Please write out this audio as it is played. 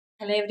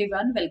Hello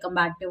everyone, welcome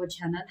back to our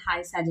channel.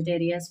 Hi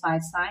Sagittarius fire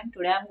sign.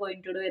 Today I'm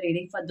going to do a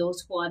reading for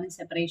those who are in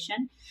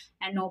separation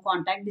and no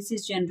contact. This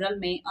is general,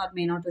 may or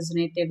may not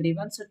resonate to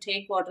everyone. So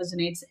take what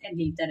resonates and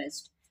leave the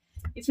rest.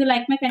 If you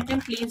like my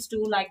content, please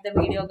do like the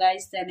video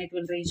guys. Then it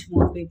will reach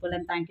more people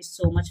and thank you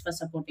so much for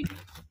supporting me.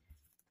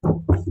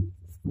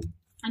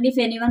 And if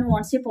anyone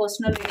wants a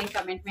personal reading,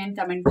 comment me in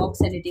comment box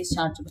and it is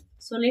chargeable.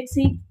 So let's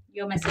see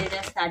your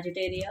messages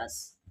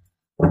Sagittarius.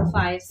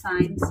 Fire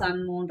sign,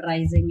 sun, moon,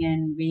 rising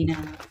and Venus.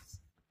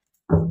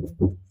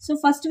 So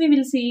first we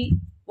will see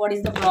what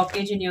is the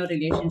blockage in your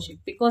relationship,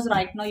 because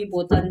right now you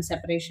both are in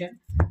separation.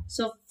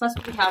 So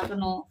first we have to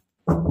know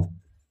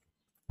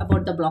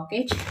about the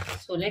blockage.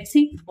 So let's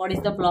see what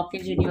is the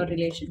blockage in your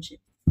relationship.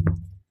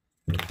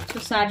 So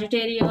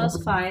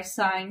Sagittarius, fire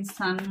sign,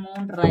 sun,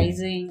 moon,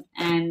 rising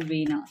and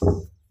Venus.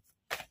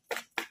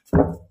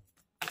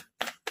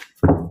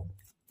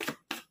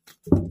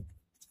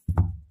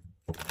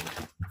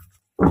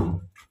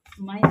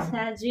 My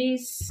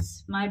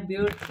Sagittarius, my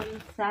beautiful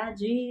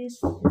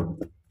Sagittarius.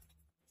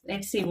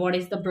 Let's see what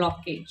is the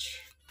blockage.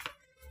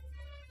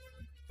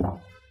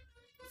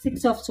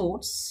 Six of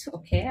Swords.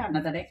 Okay,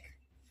 another deck.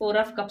 Four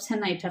of Cups and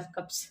Knight of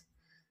Cups.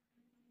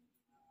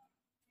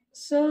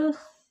 So,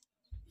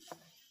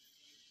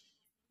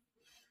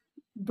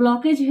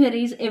 blockage here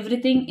is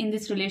everything in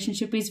this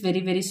relationship is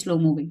very, very slow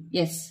moving.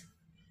 Yes.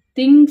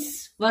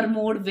 Things were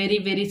moved very,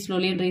 very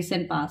slowly in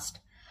recent past.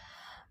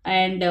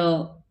 And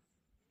no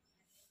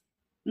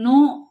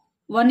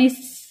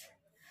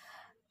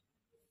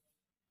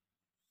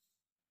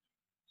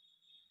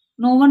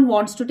one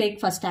wants to take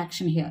first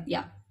action here.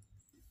 Yeah.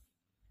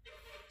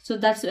 So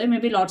that's why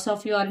maybe lots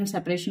of you are in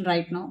separation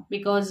right now,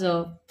 because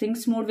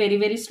things move very,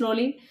 very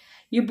slowly.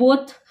 You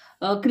both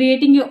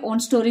creating your own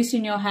stories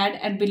in your head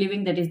and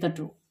believing that is the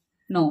truth.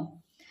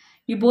 No.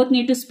 You both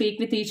need to speak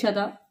with each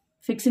other.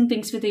 Fixing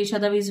things with each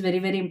other is very,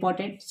 very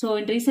important. So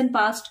in recent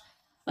past,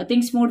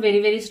 things moved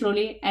very, very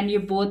slowly and you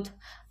both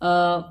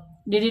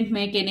didn't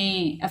make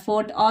any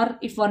effort, or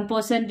if one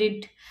person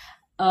did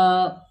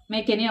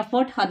make any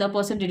effort, other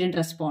person didn't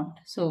respond.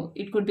 So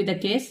it could be the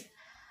case.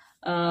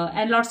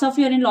 And lots of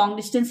you are in long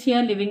distance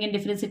here, living in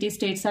different cities,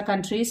 states or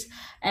countries.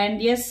 And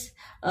yes,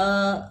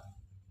 but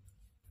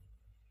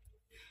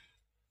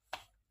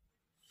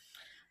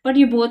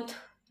you both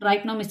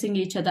right now missing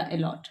each other a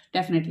lot,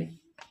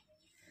 definitely.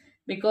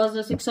 Because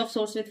the Six of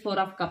Swords with Four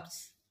of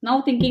Cups.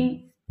 Now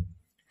thinking,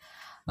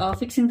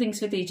 fixing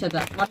things with each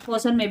other. One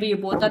person, maybe you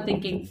both are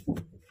thinking,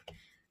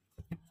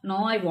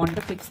 no, I want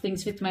to fix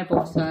things with my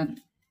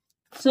person.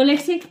 So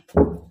let's see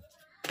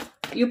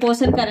your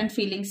person current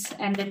feelings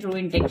and the true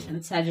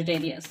intentions,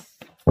 Sagittarius.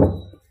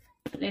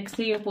 Let's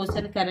see your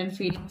person current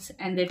feelings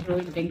and their true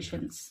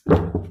intentions.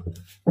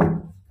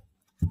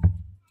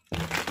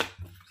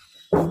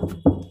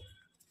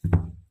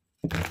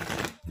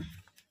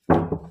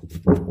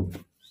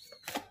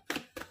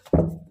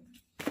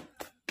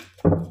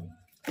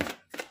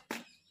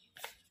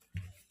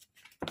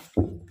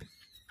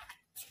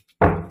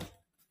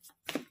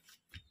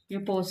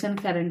 Your person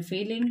current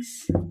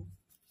feelings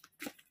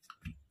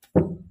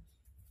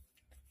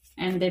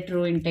and their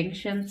true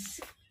intentions.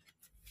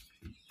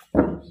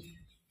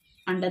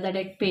 Under the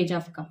deck, Page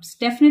of Cups.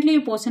 Definitely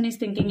your person is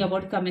thinking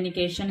about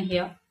communication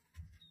here.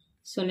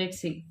 So let's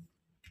see.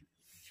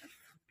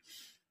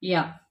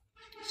 Yeah.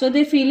 So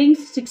their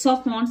feelings, Six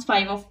of Wands,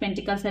 Five of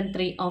Pentacles and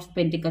Three of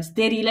Pentacles.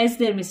 They realize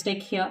their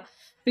mistake here.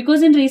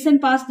 Because in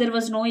recent past, there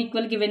was no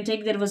equal give and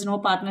take. There was no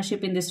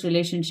partnership in this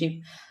relationship.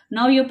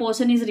 Now your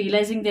person is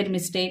realizing their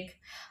mistake.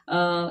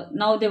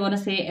 Now they want to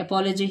say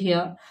apology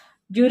here.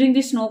 During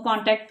this no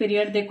contact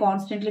period, they're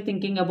constantly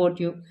thinking about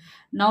you.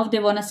 Now they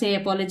want to say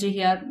apology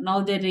here. Now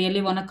they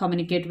really want to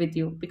communicate with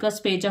you. Because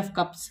Page of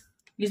Cups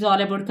is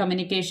all about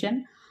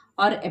communication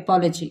or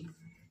apology.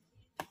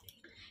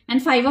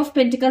 And Five of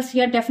Pentacles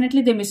here,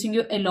 definitely they're missing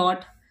you a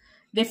lot.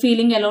 They're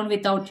feeling alone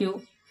without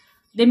you.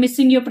 They're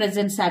missing your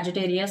presence,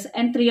 Sagittarius.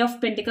 And Three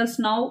of Pentacles,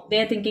 now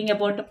they're thinking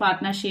about a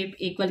partnership,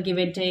 equal give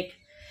and take.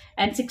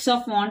 And Six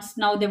of Wands,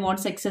 now they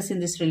want success in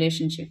this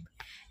relationship.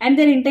 And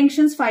their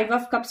intentions, Five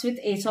of Cups with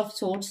Ace of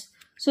Swords.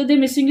 So they're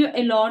missing you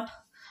a lot.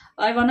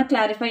 I want to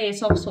clarify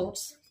Ace of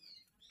Swords.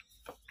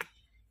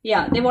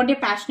 Yeah, they want a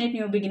passionate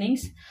new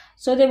beginnings.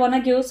 So they want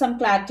to give some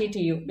clarity to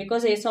you,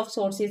 because Ace of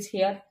Swords is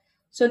here.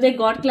 So they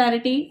got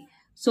clarity.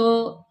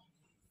 So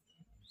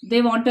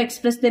they want to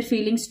express their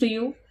feelings to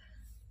you.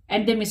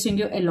 And they're missing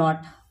you a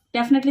lot.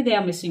 Definitely they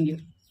are missing you.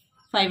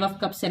 Five of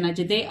Cups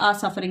energy. They are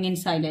suffering in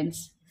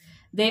silence.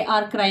 They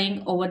are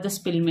crying over the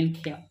spilled milk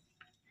here.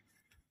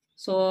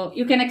 So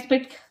you can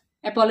expect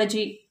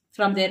apology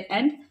from their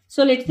end.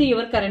 So let's see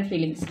your current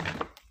feelings.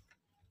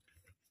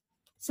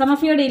 Some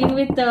of you are dealing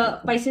with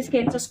Pisces,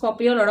 Cancer,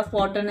 Scorpio. A lot of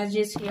water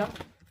energies here.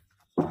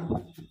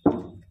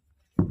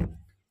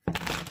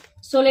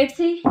 So let's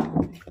see.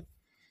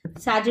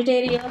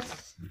 Sagittarius.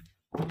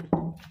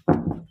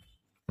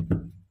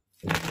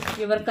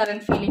 Your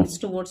current feelings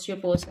towards your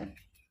person.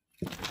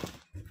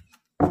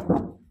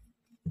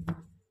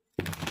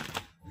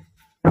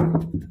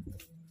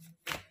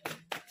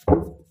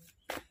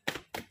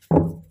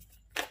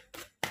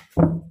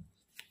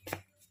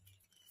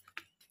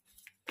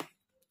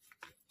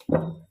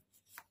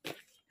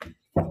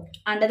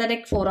 Under the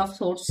deck, 4 of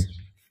Swords,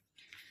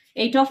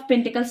 8 of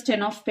Pentacles,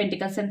 10 of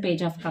Pentacles, and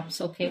Page of Cups.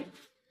 Okay.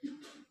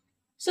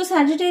 So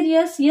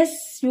Sagittarius,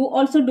 yes, you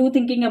also do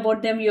thinking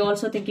about them. You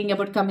also thinking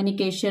about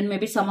communication.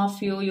 Maybe some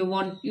of you,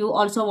 you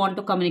also want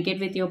to communicate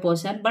with your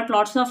person. But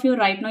lots of you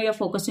right now, you're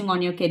focusing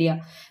on your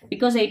career.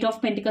 Because 8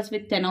 of Pentacles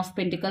with 10 of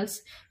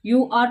Pentacles,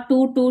 you are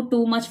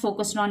too much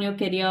focused on your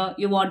career.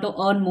 You want to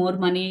earn more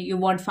money. You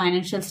want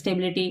financial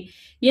stability.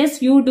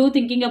 Yes, you do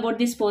thinking about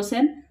this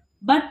person.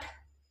 But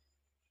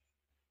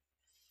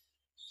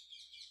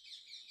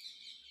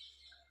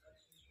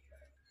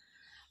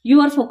you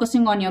are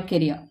focusing on your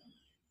career.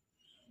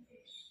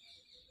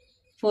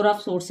 4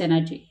 of Swords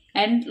energy.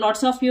 And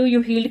lots of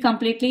you healed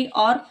completely,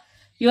 or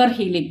you are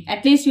healing.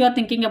 At least you are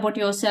thinking about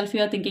yourself.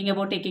 You are thinking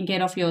about taking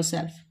care of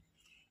yourself.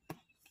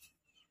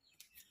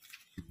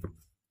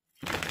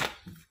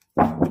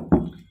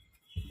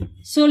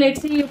 So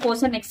let's see your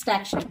person next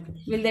action.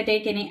 Will they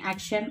take any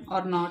action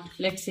or not?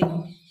 Let's see.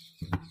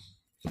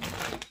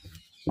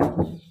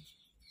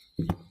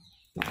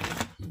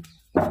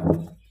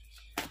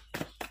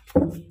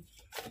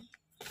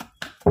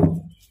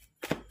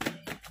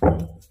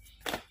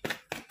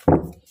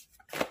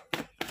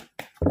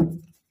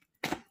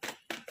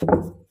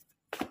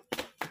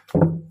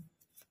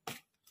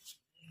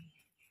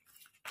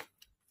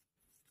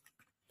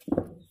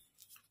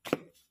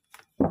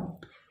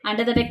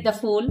 Under the deck, the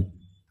Fool,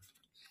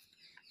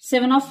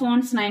 7 of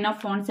Wands, 9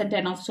 of Wands, and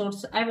 10 of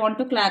Swords. I want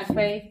to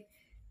clarify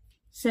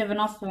 7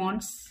 of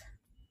Wands,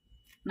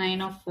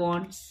 9 of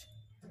Wands,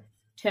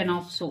 10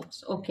 of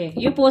Swords. Okay,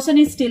 your person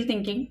is still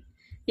thinking.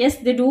 Yes,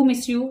 they do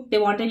miss you. They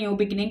want a new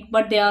beginning,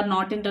 but they are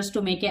not interested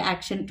to make a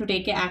action, to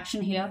take a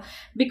action here,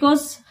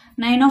 because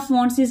 9 of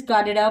Wands is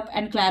guarded up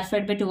and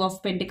clarified by 2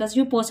 of Pentacles.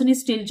 Your person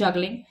is still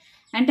juggling.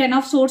 And 10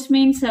 of Swords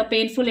means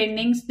painful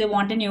endings. They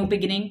want a new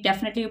beginning.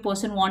 Definitely your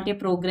person want a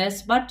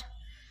progress, but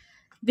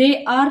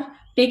they are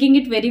taking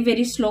it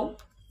very slow,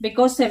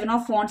 because 7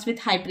 of Wands with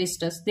High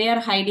Priestess. They are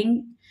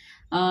hiding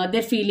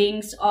their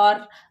feelings,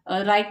 or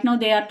right now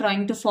they are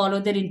trying to follow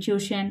their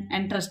intuition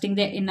and trusting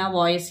their inner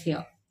voice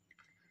here.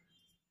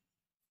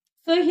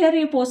 So here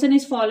your person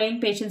is following.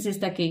 Patience is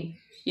the key.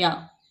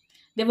 Yeah.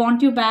 They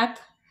want you back,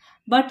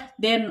 but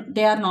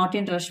they are not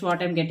in rush,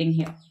 what I'm getting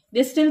here.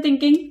 They're still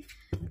thinking.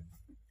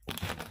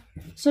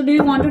 So do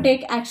you want to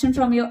take action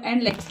from your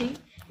end? Let's see.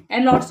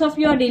 And lots of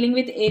you are dealing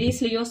with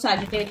Aries, Leo,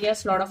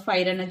 Sagittarius. Lot of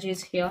fire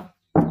energies here.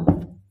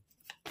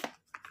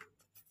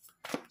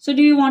 So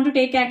do you want to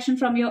take action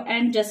from your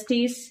end?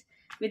 Justice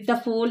with the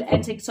Fool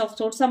and 6 of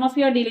Swords. Some of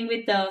you are dealing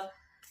with the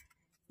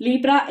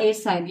Libra, air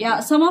sign. Yeah,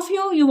 some of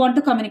you want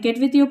to communicate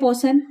with your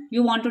person.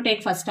 You want to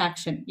take first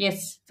action.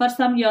 Yes, for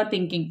some you are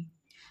thinking,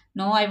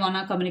 no, I want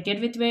to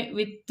communicate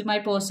with my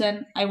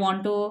person. I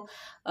want to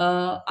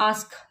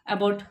ask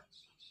about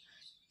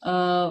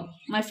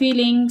my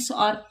feelings,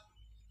 or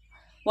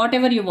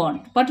whatever you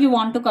want, but you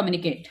want to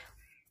communicate.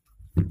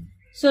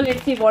 So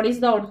let's see what is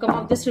the outcome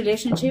of this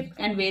relationship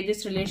and where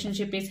this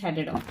relationship is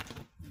headed on.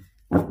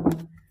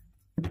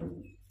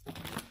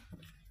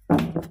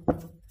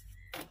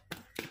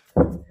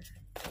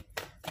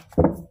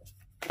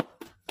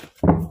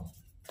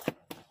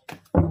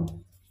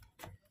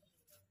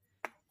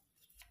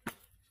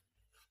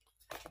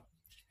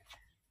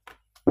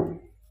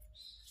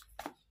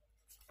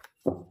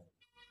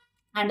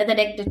 Under the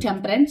deck, the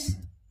Temperance,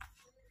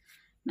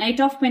 Knight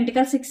of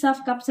Pentacles, 6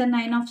 of Cups, and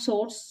 9 of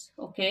Swords.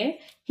 Okay,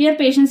 here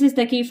patience is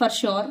the key for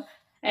sure.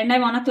 And I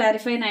want to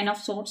clarify 9 of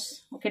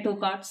Swords. Okay, 2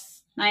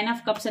 cards, 9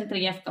 of Cups and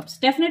 3 of Cups.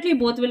 Definitely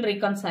both will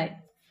reconcile.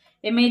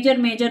 A major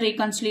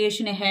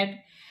reconciliation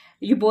ahead.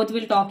 You both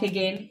will talk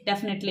again,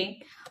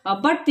 definitely.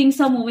 But things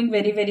are moving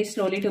very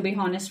slowly, to be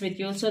honest with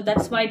you. So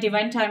that's why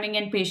divine timing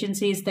and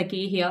patience is the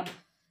key here.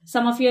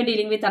 Some of you are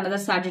dealing with another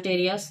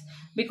Sagittarius,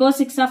 because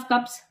 6 of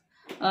Cups,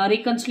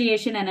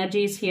 reconciliation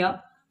energy is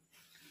here.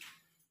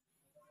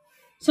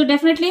 So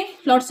definitely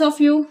lots of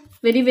you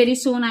very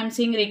soon I'm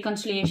seeing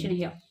reconciliation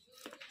here.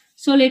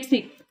 So let's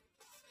see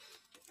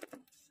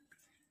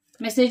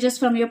messages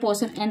from your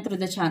person and through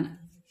the channel.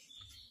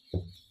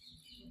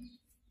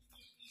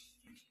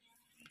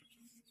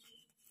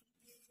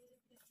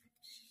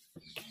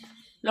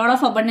 Lot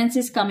of abundance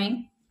is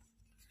coming.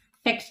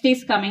 Text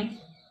is coming.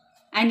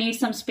 I need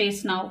some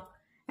space now.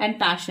 And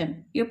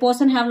passion. Your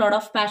person have a lot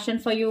of passion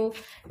for you.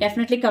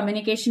 Definitely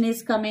communication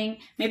is coming.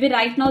 Maybe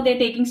right now they're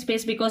taking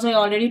space, because I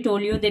already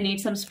told you they need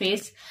some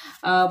space.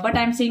 But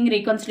I'm seeing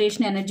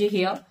reconciliation energy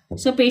here.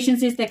 So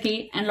patience is the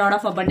key, and a lot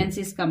of abundance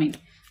is coming.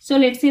 So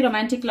let's see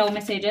romantic love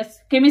messages.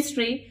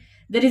 Chemistry.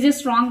 There is a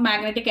strong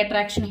magnetic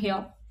attraction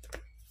here.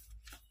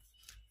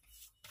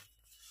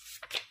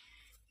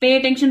 Pay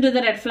attention to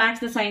the red flags.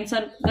 The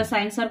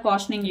signs are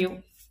cautioning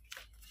you.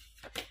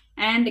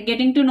 And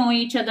getting to know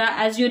each other.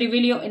 As you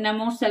reveal your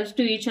innermost self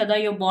to each other,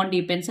 your bond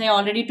deepens. I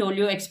already told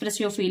you, express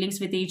your feelings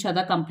with each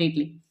other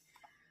completely.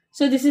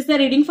 So this is the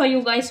reading for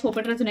you guys. Hope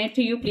it resonates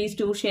to you. Please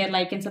do share,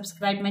 like, and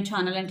subscribe my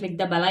channel, and click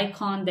the bell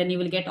icon. Then you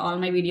will get all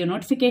my video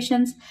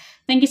notifications.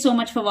 Thank you so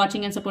much for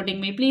watching and supporting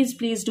me.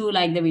 Please do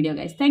like the video,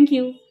 guys. Thank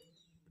you.